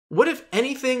What if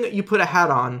anything you put a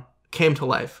hat on came to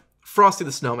life? Frosty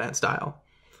the Snowman style.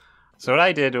 So what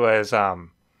I did was,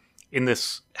 in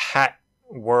this hat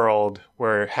world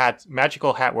where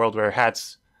magical hat world where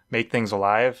hats make things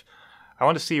alive, I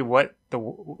want to see what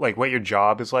your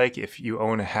job is like if you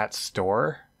own a hat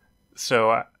store.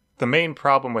 So the main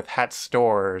problem with hat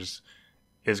stores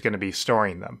is going to be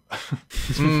storing them.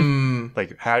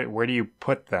 Like, where do you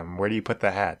put them? Where do you put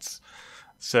the hats?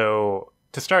 So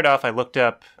to start off, I looked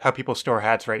up how people store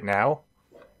hats right now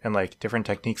and like different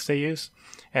techniques they use.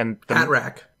 And hat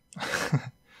rack.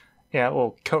 Yeah,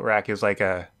 well, coat rack is like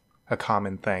a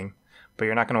common thing, but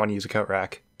you're not going to want to use a coat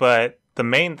rack. But the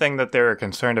main thing that they were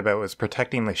concerned about was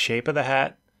protecting the shape of the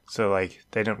hat. So like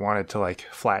they didn't want it to like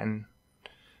flatten.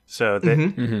 So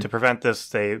to prevent this,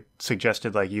 they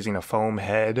suggested like using a foam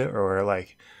head or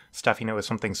like stuffing it with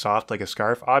something soft like a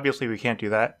scarf. Obviously, we can't do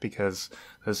that because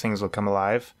those things will come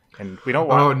alive, and we don't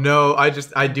want. Oh no!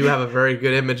 I do have a very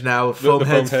good image now of foam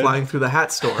heads flying through the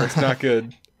hat store. It's not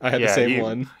good. I had the same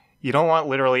one. You don't want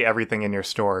literally everything in your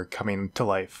store coming to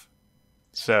life.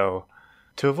 So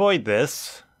to avoid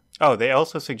this, they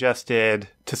also suggested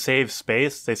to save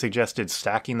space. They suggested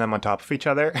stacking them on top of each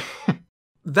other.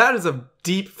 That is a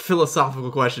deep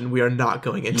philosophical question we are not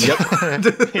going into.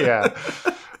 Yep. Yeah.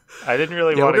 I didn't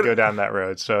really want to go down that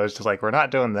road, so it's just like, we're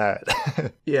not doing that.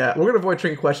 Yeah, we're going to avoid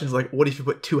tricky questions like, what if you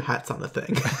put two hats on the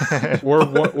thing?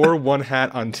 or one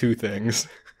hat on two things.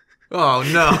 Oh,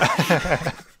 no.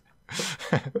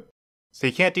 So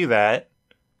you can't do that.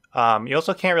 You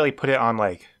also can't really put it on,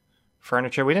 like,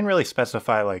 furniture. We didn't really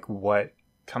specify, like, what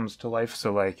comes to life.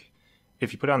 So, like,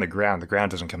 if you put it on the ground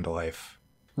doesn't come to life.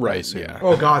 Right, yeah.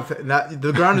 Oh, God.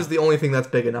 The ground is the only thing that's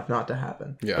big enough not to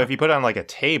happen. Yeah. But if you put it on, like, a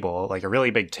table, like a really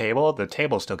big table, the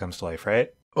table still comes to life, right?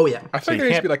 Oh, yeah. I feel like there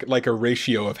needs to be, like a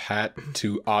ratio of hat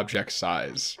to object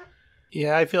size.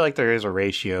 Yeah, I feel like there is a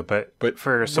ratio, but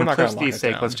for simplicity's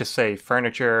sake, let's just say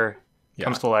furniture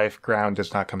comes to life, ground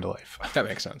does not come to life. That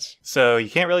makes sense. So you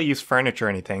can't really use furniture or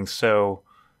anything. So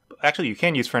actually, you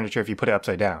can use furniture if you put it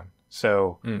upside down.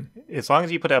 So as long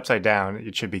as you put it upside down,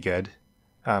 it should be good.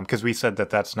 Because we said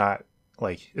that's not,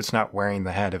 like, it's not wearing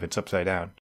the hat if it's upside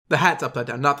down. The hat's upside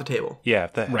down, not the table. Yeah,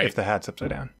 if the hat's upside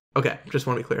down. Okay, just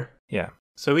want to be clear. Yeah.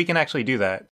 So we can actually do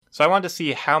that. So I wanted to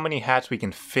see how many hats we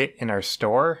can fit in our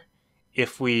store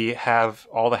if we have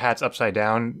all the hats upside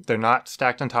down. They're not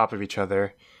stacked on top of each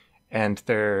other, and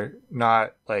they're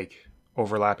not, like,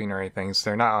 overlapping or anything.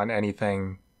 So they're not on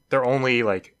anything. They're only,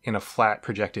 like, in a flat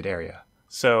projected area.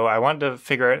 So I wanted to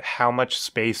figure out how much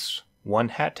space one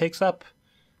hat takes up.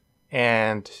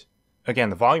 And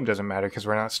again, the volume doesn't matter because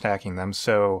we're not stacking them.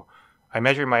 So I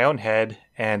measured my own head,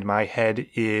 and my head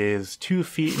is 2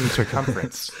 feet in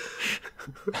circumference.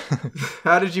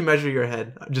 How did you measure your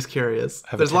head? I'm just curious.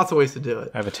 There's lots of ways to do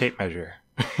it. I have a tape measure.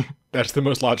 That's the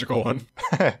most logical one.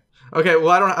 Okay, well,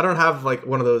 I don't have like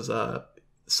one of those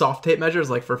soft tape measures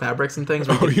like for fabrics and things.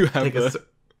 Where you have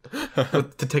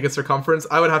to take a circumference.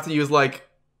 I would have to use like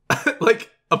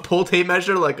like a pull tape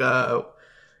measure, like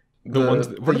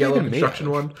the yellow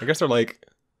construction one. I guess they're like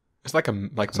it's like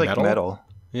metal. Like metal.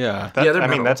 Yeah. I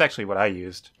mean, that's actually what I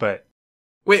used. But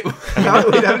wait, how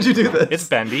did you do this? It's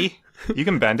bendy. You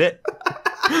can bend it.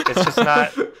 It's just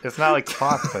not. It's not like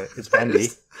cloth, but it's bendy.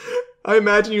 I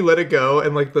imagine you let it go,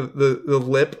 and like the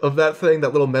lip of that thing,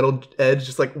 that little metal edge,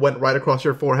 just like went right across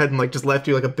your forehead and like just left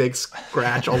you like a big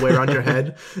scratch all the way around your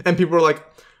head. And people were like,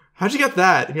 "How'd you get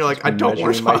that?" And you're like, "I don't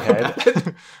want to talk about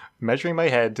it." Measuring my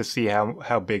head to see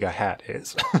how big a hat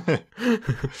is.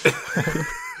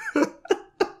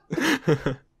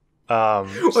 Why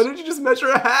didn't you just measure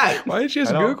a hat? Why didn't you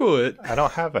just Google it? I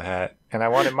don't have a hat, and I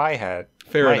wanted my hat.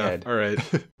 Fair enough. All right.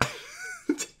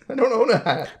 I don't own a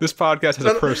hat. This podcast has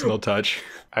a personal touch.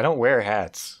 I don't wear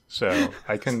hats, so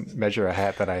I couldn't measure a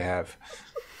hat that I have.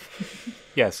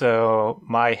 Yeah, so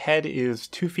my head is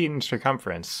 2 feet in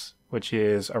circumference, which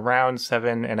is around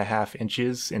 7.5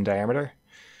 inches in diameter.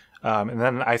 And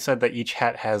then I said that each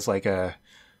hat has like a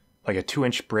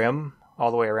 2-inch brim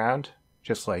all the way around,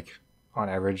 just like on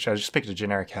average. I just picked a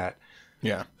generic hat.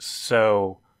 Yeah.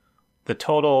 So the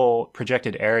total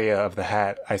projected area of the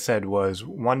hat I said was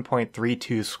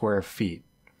 1.32 square feet.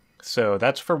 So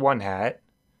that's for one hat.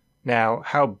 Now,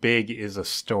 how big is a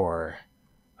store?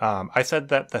 I said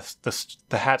that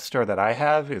the hat store that I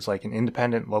have is like an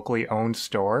independent, locally owned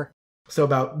store. So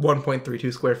about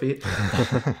 1.32 square feet.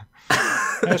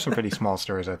 There's some pretty small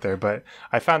stores out there, but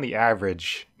I found the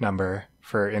average number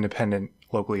for independent,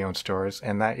 locally owned stores,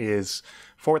 and that is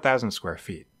 4,000 square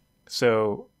feet.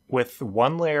 So with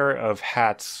one layer of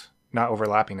hats not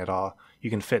overlapping at all, you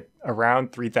can fit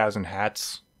around 3,000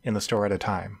 hats in the store at a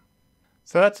time.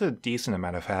 So that's a decent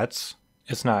amount of hats.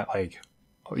 It's not like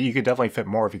you could definitely fit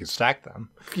more if you could stack them.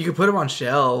 You could put them on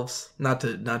shelves. Not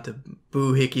to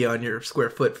boo hickey on your square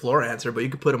foot floor answer, but you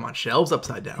could put them on shelves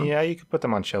upside down. Yeah, you could put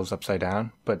them on shelves upside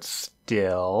down, but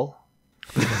still.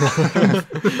 So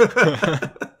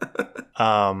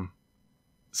I'm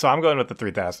going with the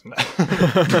 3,000.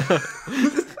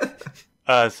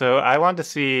 So I wanted to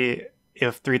see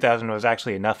if 3,000 was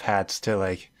actually enough hats to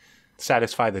like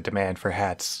satisfy the demand for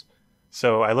hats.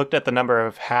 So I looked at the number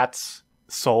of hats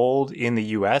sold in the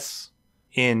US.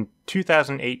 In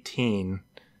 2018,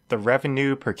 the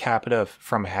revenue per capita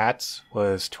from hats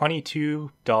was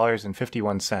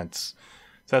 $22.51. So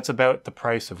that's about the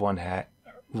price of one hat,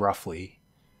 roughly.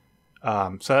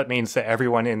 So that means that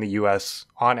everyone in the US,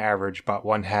 on average, bought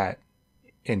one hat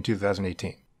in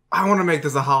 2018. I want to make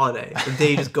this a holiday. The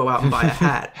day you just go out and buy a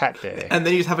hat. Hat day. And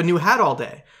then you just have a new hat all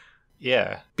day.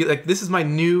 Yeah. Be like, this is my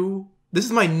new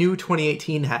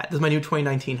 2018 hat. This is my new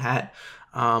 2019 hat.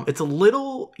 It's a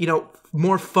little,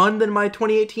 more fun than my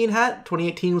 2018 hat.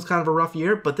 2018 was kind of a rough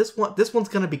year, but this one's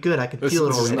going to be good. I can feel it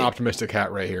already. This is an optimistic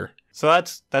hat right here. So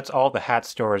that's all the hat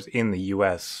stores in the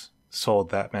US sold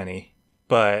that many.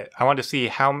 But I wanted to see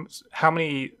how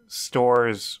many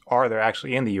stores are there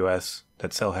actually in the US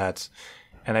that sell hats.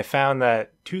 And I found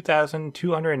that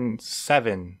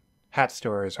 2,207 hat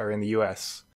stores are in the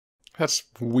US. That's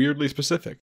weirdly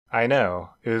specific. I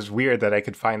know. It was weird that I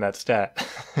could find that stat.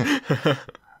 I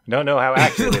don't know how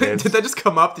accurate it is. Did that just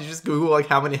come up? Did you just Google like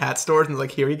how many hat stores and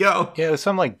like, here you go? Yeah, it was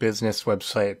some like business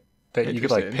website that you could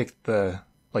like pick the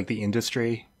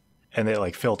industry, and they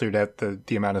like filtered out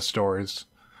the amount of stores.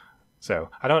 So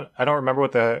I don't remember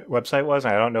what the website was,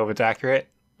 and I don't know if it's accurate,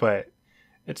 but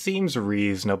it seems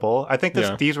reasonable. I think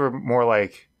these were more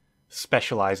like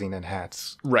specializing in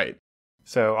hats. Right.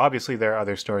 So obviously there are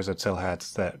other stores that sell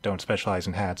hats that don't specialize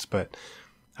in hats, but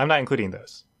I'm not including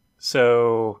those.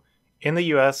 So in the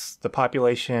US, the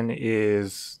population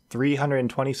is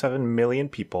 327 million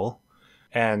people,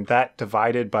 and that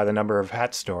divided by the number of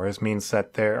hat stores means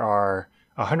that there are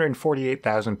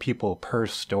 148,000 people per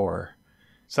store.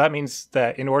 So that means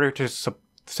that in order to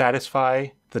satisfy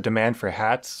the demand for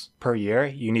hats per year,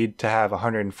 you need to have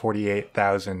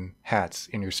 148,000 hats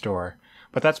in your store.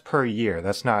 But that's per year.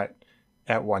 That's not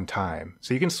at one time.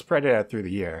 So you can spread it out through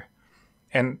the year.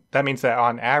 And that means that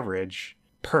on average,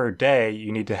 per day,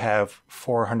 you need to have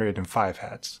 405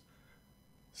 hats.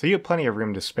 So you have plenty of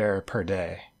room to spare per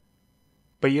day.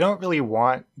 But you don't really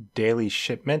want daily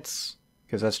shipments,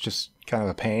 because that's just kind of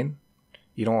a pain.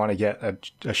 You don't want to get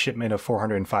a shipment of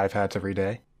 405 hats every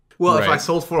day. Well, right. If I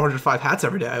sold 405 hats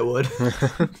every day, I would.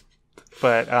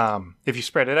 But if you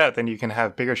spread it out, then you can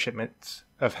have bigger shipments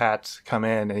of hats come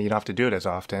in, and you don't have to do it as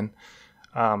often.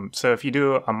 So if you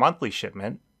do a monthly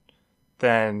shipment,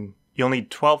 then you'll need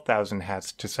 12,000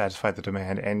 hats to satisfy the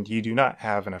demand, and you do not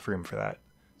have enough room for that.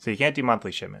 So you can't do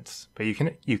monthly shipments. But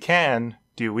you can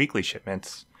do weekly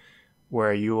shipments,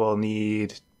 where you will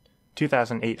need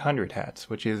 2,800 hats,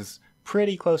 which is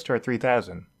pretty close to our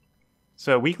 3,000.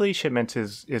 So weekly shipments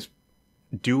is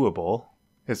doable.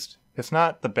 It's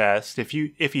not the best. If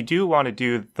you do want to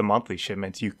do the monthly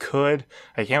shipments, you could.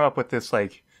 I came up with this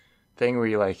like thing where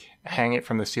you like hang it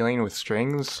from the ceiling with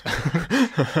strings,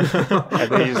 and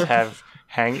then you just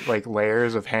hang like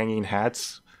layers of hanging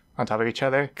hats on top of each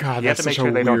other. God, you that's such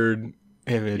a weird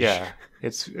image. Yeah,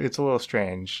 it's a little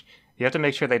strange. You have to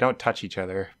make sure they don't touch each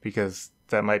other, because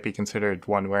that might be considered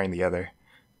one wearing the other.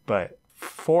 But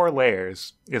 4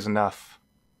 layers is enough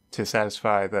to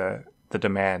satisfy the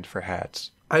demand for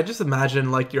hats. I just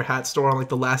imagine like your hat store on like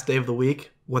the last day of the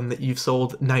week when you've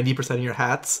sold 90% of your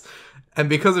hats, and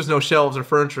because there's no shelves or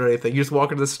furniture or anything, you just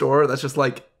walk into the store that's just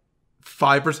like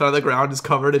 5% of the ground is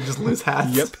covered in just loose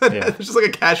hats. Yep. Yeah. It's just like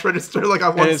a cash register like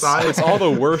on one side. It's all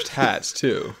the worst hats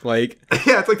too. Like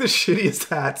yeah, it's like the shittiest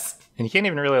hats. And you can't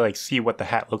even really like see what the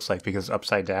hat looks like because it's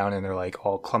upside down and they're like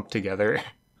all clumped together.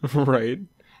 Right.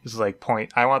 It's like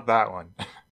I want that one.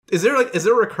 Is there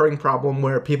a recurring problem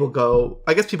where people go,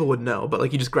 I guess people would know, but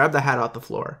like you just grab the hat off the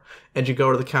floor and you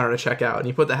go to the counter to check out and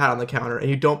you put the hat on the counter and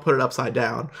you don't put it upside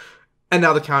down, and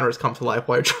now the counter has come to life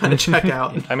while you're trying to check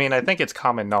out? I mean, I think it's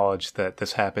common knowledge that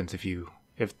this happens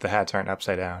if the hats aren't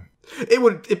upside down.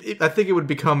 I think it would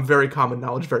become very common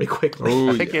knowledge very quickly.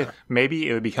 Ooh, I think maybe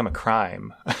it would become a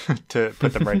crime to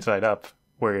put them right side up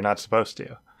where you're not supposed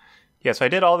to. Yeah, so I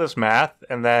did all this math,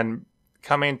 and then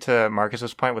coming to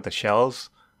Marcus's point with the shells,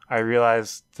 I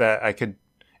realized that I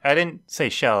didn't say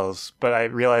shells, but I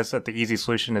realized that the easy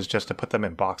solution is just to put them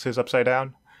in boxes upside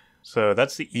down. So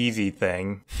that's the easy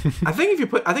thing. I think if you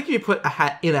put a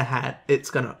hat in a hat, it's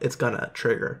gonna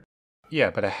trigger. Yeah,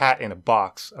 but a hat in a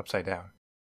box upside down.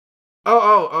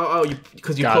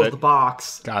 Because you close the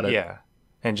box. Got it. Yeah.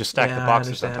 And just stack the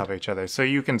boxes on top of each other. So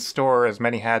you can store as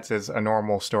many hats as a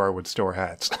normal store would store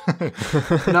hats.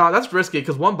 No, that's risky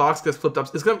because one box gets flipped up.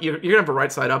 You're going to have a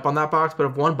right side up on that box, but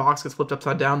if one box gets flipped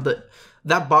upside down,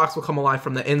 that box will come alive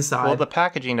from the inside. Well, the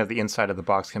packaging of the inside of the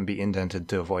box can be indented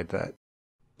to avoid that.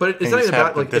 But it's not even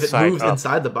about like if it moves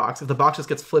inside the box. If the box just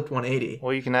gets flipped 180.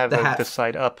 Well, you can have the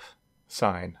side up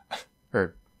sign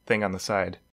or thing on the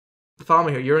side. Follow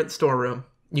me here. You're in the storeroom.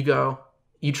 You go.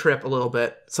 You trip a little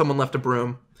bit. Someone left a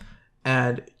broom,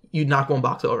 and you knock one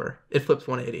box over. It flips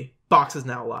 180. Box is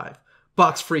now alive.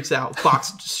 Box freaks out.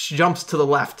 Box jumps to the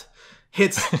left,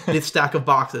 hits the stack of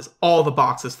boxes. All the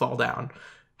boxes fall down.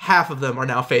 Half of them are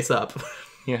now face up.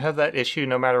 You have that issue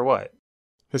no matter what.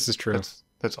 This is true.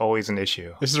 That's always an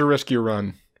issue. This is a risk you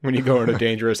run when you go in a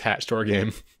dangerous hat store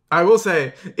game. I will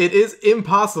say, it is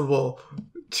impossible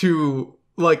to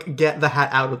get the hat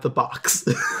out of the box.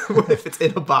 If it's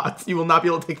in a box, you will not be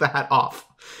able to take the hat off.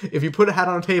 If you put a hat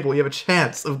on a table, you have a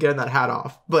chance of getting that hat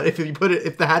off. But if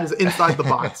the hat is inside the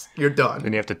box, you're done.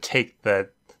 Then you have to take the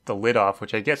lid off,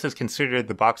 which I guess is considered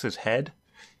the box's head.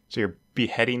 So you're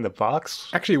beheading the box.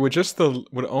 Actually,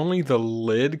 would only the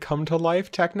lid come to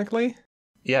life technically?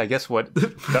 Yeah, I guess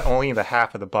only the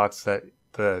half of the box that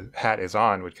the hat is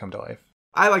on would come to life.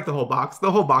 I like the whole box.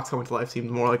 The whole box coming to life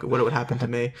seems more like what would happen to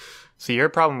me. So your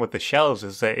problem with the shelves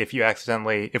is that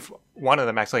if one of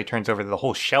them accidentally turns over, the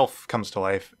whole shelf comes to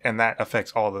life, and that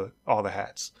affects all the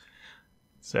hats.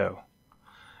 So,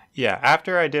 yeah,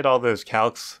 after I did all those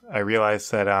calcs, I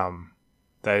realized that I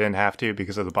didn't have to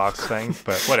because of the box thing,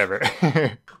 but whatever.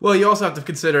 Well, you also have to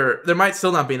consider there might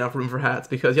still not be enough room for hats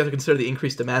because you have to consider the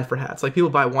increased demand for hats. Like, people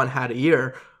buy one hat a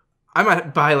year. I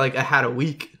might buy a hat a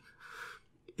week.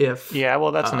 Yeah,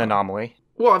 well, that's an anomaly.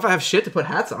 Well, if I have shit to put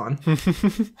hats on.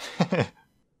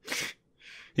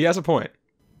 He has a point.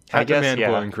 Hat demand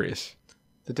will increase.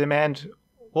 The demand,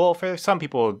 well, for some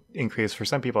people it'll increase. For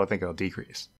some people, I think it'll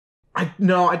decrease. I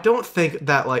don't think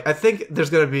that, I think there's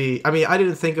going to be, I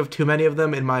didn't think of too many of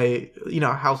them in my,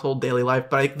 household daily life,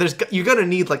 but you're going to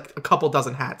need, a couple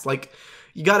dozen hats.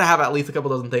 You got to have at least a couple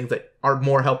dozen things that are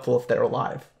more helpful if they're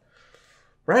alive.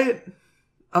 Right?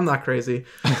 I'm not crazy.